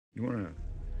You want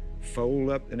to fold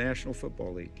up the National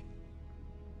Football League?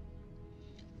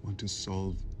 Want to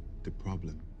solve the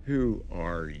problem. Who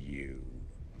are you?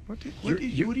 What do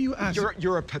you ask?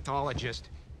 You're a pathologist.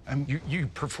 You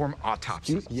perform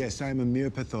autopsies. Yes, I'm a mere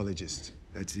pathologist.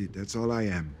 That's it. That's all I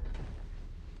am.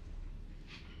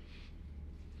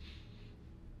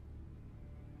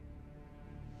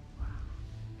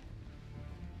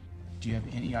 Do you have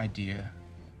any idea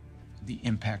the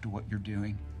impact of what you're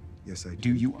doing? Yes, I do.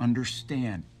 Do you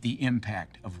understand the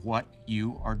impact of what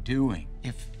you are doing?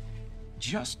 If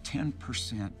just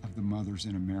 10% of the mothers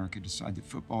in America decide that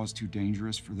football is too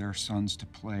dangerous for their sons to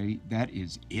play, that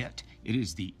is it. It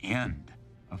is the end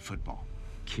of football.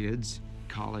 Kids,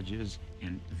 colleges,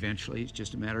 and eventually, it's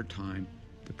just a matter of time,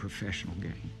 the professional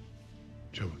game.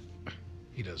 Joe,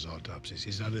 he does autopsies.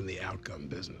 He's not in the outcome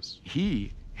business.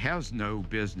 He has no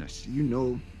business. Do you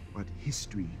know what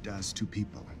history does to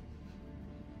people?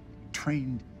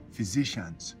 Trained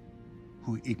physicians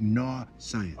who ignore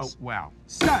science. Oh, wow.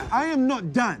 Sir, I am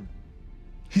not done.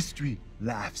 History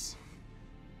laughs.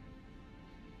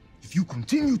 If you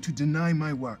continue to deny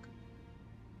my work,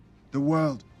 the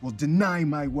world will deny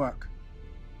my work.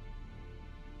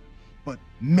 But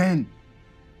men,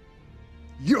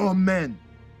 your men,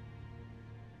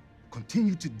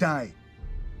 continue to die.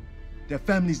 Their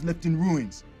families left in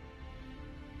ruins.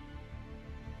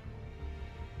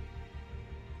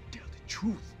 Tell the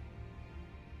truth.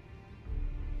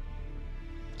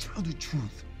 Tell the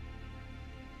truth.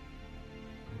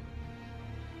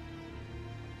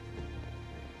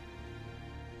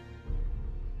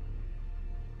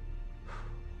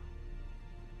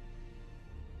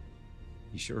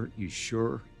 You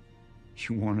sure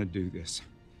you want to do this?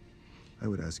 I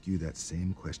would ask you that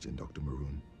same question, Dr.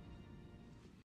 Maroon.